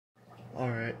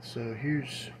Alright, so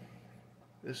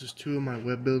this is two of my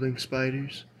web building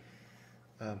spiders.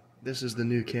 This is the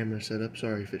new camera setup.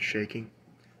 Sorry if it's shaking.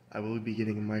 I will be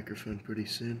getting a microphone pretty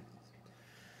soon.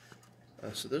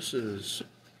 So this is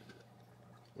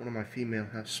one of my female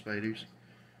house spiders,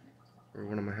 or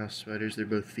one of my house spiders. They're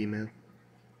both female.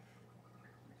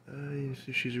 You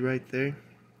see she's right there.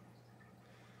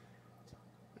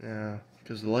 Now,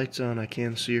 because the light's on, I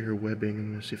can see her webbing. I'm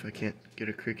going to see if I can't get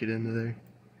a cricket into there.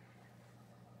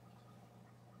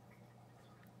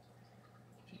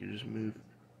 If you could just move.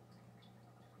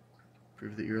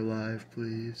 Prove that you're alive,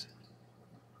 please.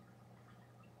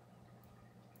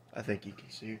 I think you can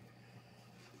see her.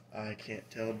 I can't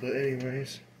tell, but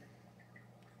anyways.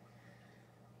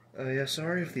 Yeah,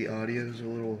 sorry if the audio is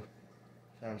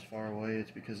sounds far away. It's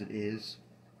because it is.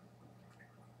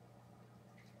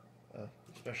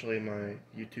 Especially in my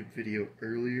YouTube video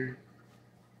earlier.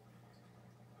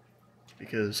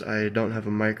 Because I don't have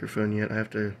a microphone yet. I have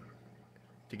to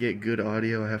get good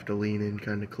audio, I have to lean in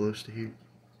kind of close to here.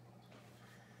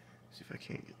 See if I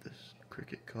can't get this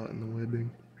cricket caught in the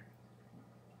webbing.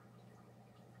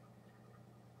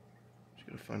 Just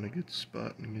gotta find a good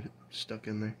spot and get it stuck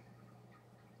in there.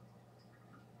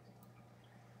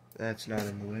 That's not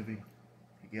in the webbing.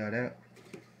 He got out.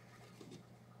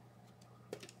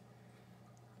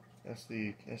 That's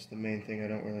the main thing I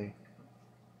don't really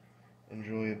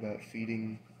enjoy about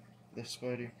feeding this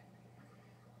spider,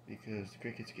 because the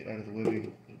crickets get out of the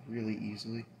webbing really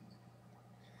easily.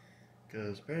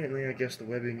 Because apparently, I guess the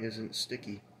webbing isn't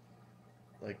sticky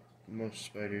like most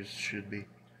spiders should be.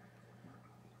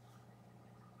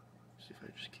 See if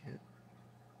I just can't.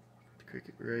 The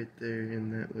cricket right there in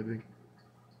that webbing.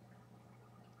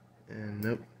 And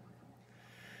nope.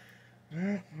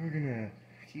 Well, we're gonna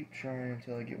keep trying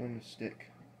until I get one to stick.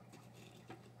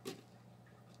 Just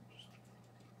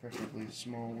preferably a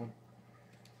small one.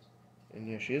 And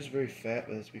yeah, she is very fat,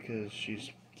 but that's because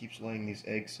she keeps laying these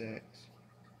egg sacs.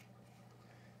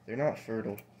 They're not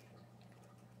fertile.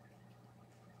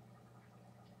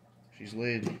 She's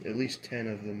laid at least 10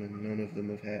 of them, and none of them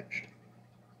have hatched.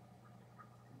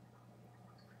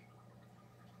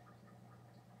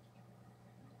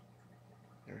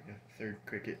 There we go, third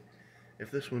cricket. If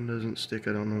this one doesn't stick,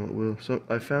 I don't know what will. So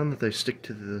I found that they stick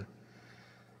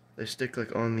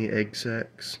like on the egg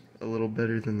sacs a little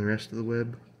better than the rest of the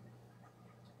web.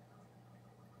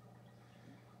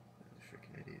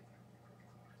 Freaking idiot.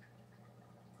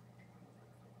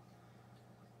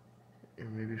 Or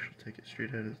maybe she'll take it straight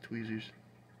out of the tweezers.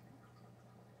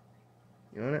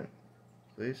 You want it?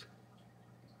 Please?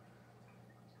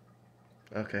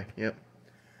 Okay, yep.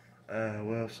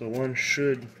 Well, so one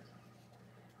should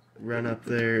run up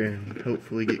there and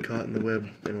hopefully get caught in the web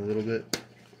in a little bit.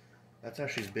 That's how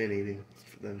she's been eating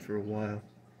them for a while.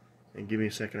 And give me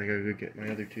a second, I gotta go get my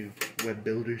other two web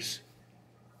builders.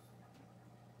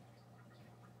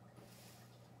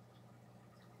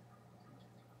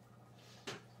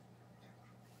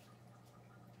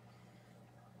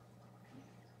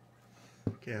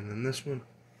 Okay, and then this one.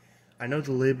 I know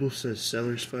the label says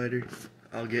seller spider.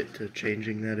 I'll get to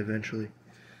changing that eventually.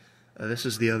 This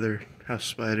is the other house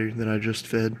spider that I just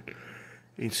fed.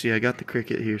 You can see I got the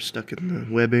cricket here stuck in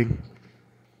the webbing.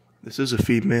 This is a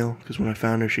female, because when I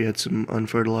found her she had some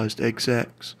unfertilized egg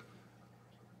sacs.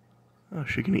 Oh,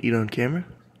 is she gonna eat on camera?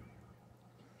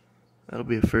 That'll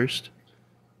be a first.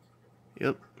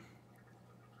 Yep.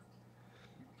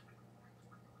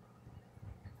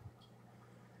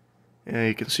 Yeah,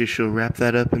 you can see she'll wrap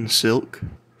that up in silk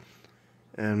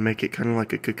and make it kind of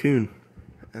like a cocoon,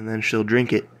 and then she'll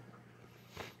drink it.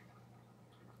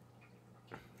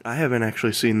 I haven't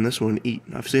actually seen this one eat.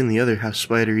 I've seen the other house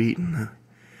spider eat, and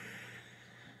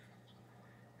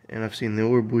I've seen the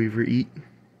orb weaver eat.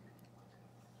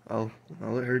 I'll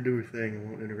let her do her thing. I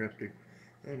won't interrupt her.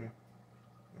 Oh no,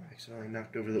 I accidentally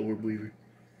knocked over the orb weaver.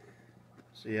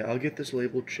 So yeah, I'll get this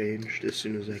label changed as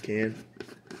soon as I can.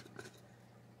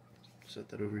 Set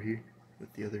that over here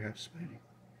with the other house spider.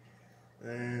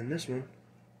 And this one,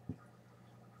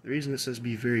 the reason it says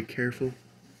be very careful,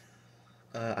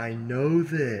 I know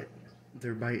that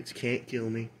their bites can't kill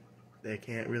me. They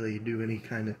can't really do any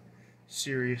kind of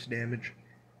serious damage.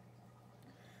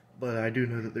 But I do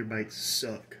know that their bites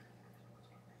suck.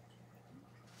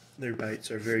 Their bites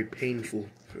are very painful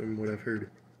from what I've heard.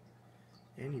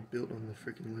 And he built on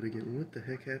the freaking lid again. What the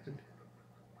heck happened?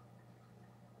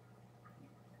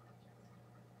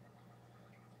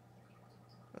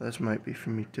 This might be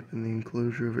from me tipping the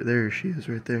enclosure over. There she is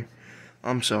right there.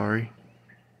 I'm sorry.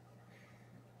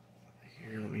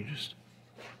 Here, let me just...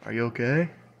 Are you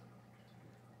okay?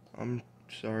 I'm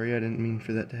sorry, I didn't mean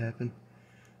for that to happen.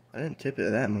 I didn't tip it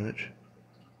that much.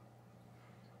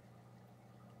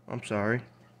 I'm sorry.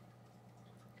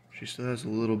 She still has a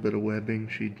little bit of webbing.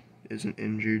 She isn't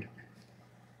injured.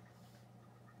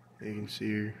 You can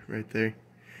see her right there.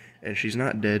 And she's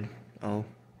not dead. I'll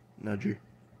nudge her.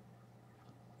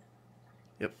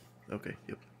 Yep. Okay,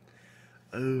 yep.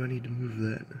 Oh, I need to move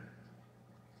that.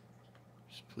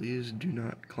 Just please do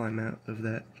not climb out of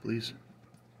that, please.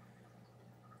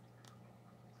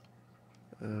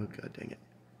 Oh, god dang it.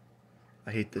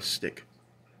 I hate this stick.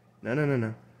 No, no, no,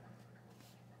 no.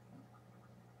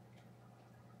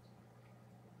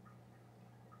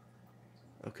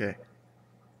 Okay.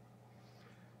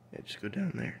 Yeah, just go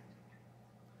down there.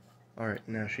 Alright,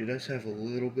 now she does have a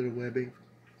little bit of webbing,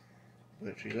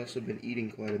 but she's also been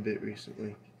eating quite a bit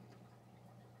recently.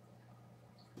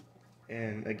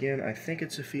 And again, I think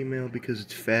it's a female because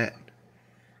it's fat.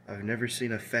 I've never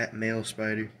seen a fat male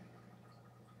spider,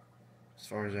 as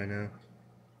far as I know.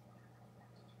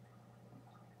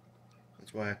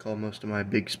 That's why I call most of my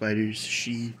big spiders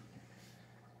she,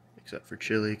 except for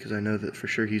Chili, because I know that for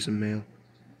sure he's a male.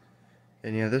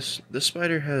 And yeah, this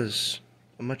spider has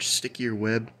a much stickier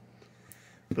web,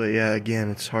 but yeah,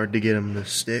 again, it's hard to get them to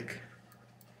stick.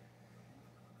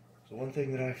 So one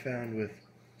thing that I found with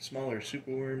smaller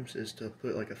superworms is to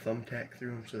put like a thumbtack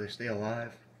through them so they stay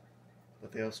alive,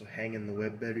 but they also hang in the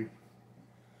web better.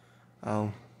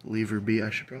 I'll leave her be.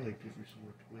 I should probably give her some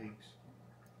more twigs.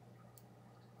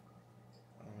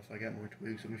 I don't know if I got more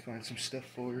twigs. Let me find some stuff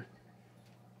for her.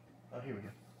 Oh, here we go.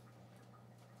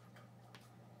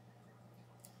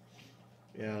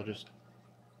 Yeah, I'll just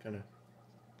kind of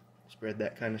spread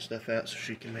that kind of stuff out so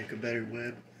she can make a better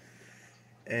web.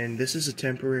 And this is a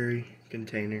temporary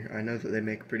container. I know that they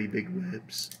make pretty big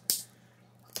webs,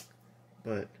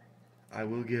 but I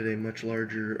will get a much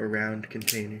larger around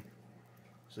container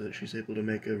so that she's able to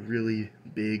make a really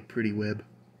big, pretty web.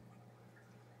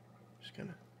 Just kind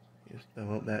of, oh,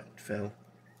 well, that fell.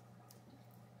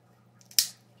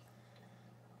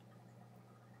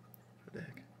 What the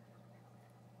heck?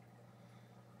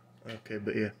 Okay,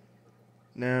 but yeah,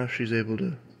 now she's able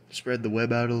to spread the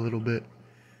web out a little bit,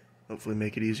 hopefully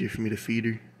make it easier for me to feed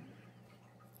her.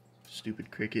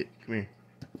 Stupid cricket, come here.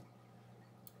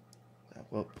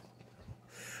 Well,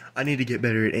 I need to get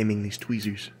better at aiming these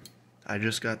tweezers. I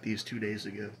just got these 2 days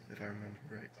ago, if I remember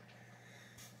right.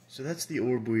 So that's the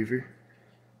orb weaver.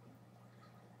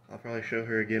 I'll probably show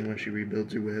her again when she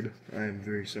rebuilds her web. I am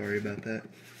very sorry about that.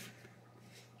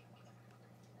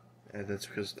 That's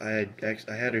because I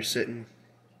had her sitting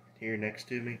here next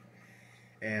to me,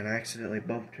 and I accidentally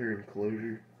bumped her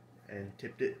enclosure and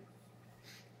tipped it.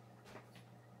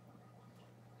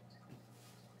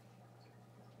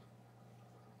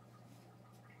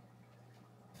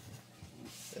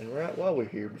 And right while we're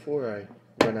here, before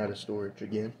I run out of storage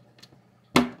again,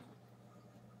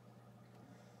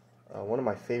 one of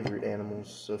my favorite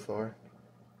animals so far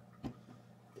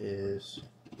is,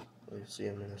 you'll see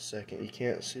him in a second. You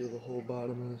can't see the whole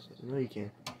bottom of this. No, you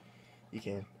can. You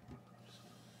can.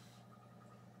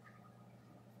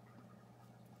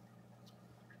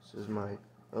 This is my,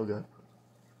 oh god,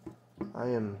 I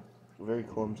am very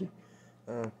clumsy.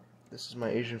 This is my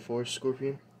Asian forest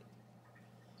scorpion.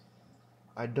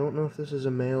 I don't know if this is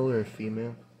a male or a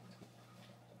female.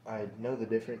 I know the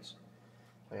difference.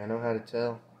 Like, I know how to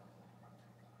tell.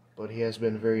 But he has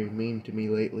been very mean to me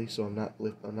lately, so I'm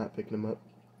not picking him up.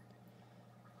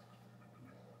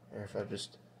 Or if I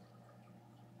just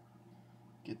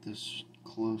get this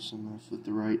close enough with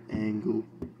the right angle.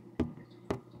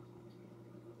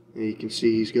 Yeah, you can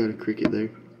see he's got a cricket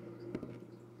there.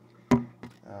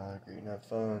 Ah, great, not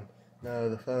phone. No,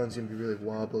 the phone's gonna be really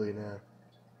wobbly now.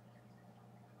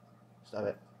 Stop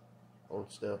it.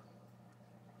 Hold still.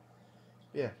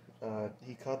 Yeah,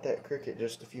 he caught that cricket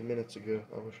just a few minutes ago.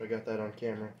 I wish I got that on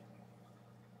camera.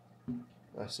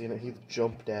 I seen it. He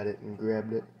jumped at it and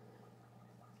grabbed it.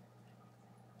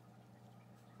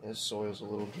 His soil's a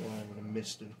little dry. I'm gonna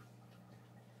mist him.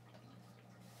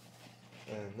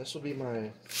 And this will be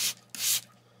my.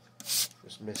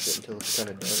 Just mist it until it's kind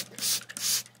of dark.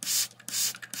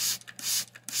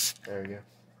 There we go.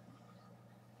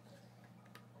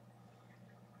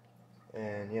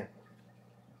 And yeah.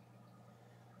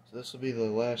 So this will be the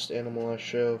last animal I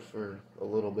show for a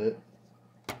little bit.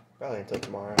 Probably until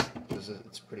tomorrow, because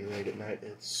it's pretty late at night.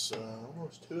 It's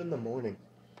almost 2 in the morning.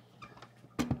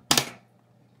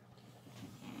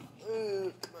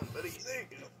 Come on, buddy. There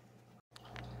you go.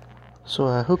 So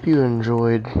I hope you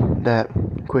enjoyed that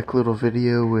quick little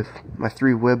video with my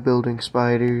 3 web building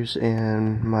spiders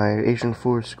and my Asian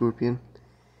forest scorpion.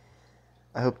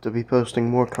 I hope to be posting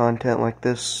more content like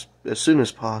this as soon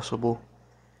as possible.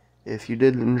 If you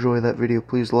did enjoy that video,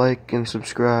 please like and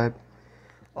subscribe.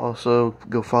 Also,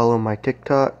 go follow my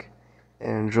TikTok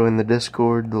and join the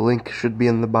Discord. The link should be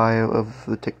in the bio of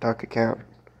the TikTok account.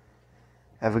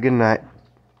 Have a good night.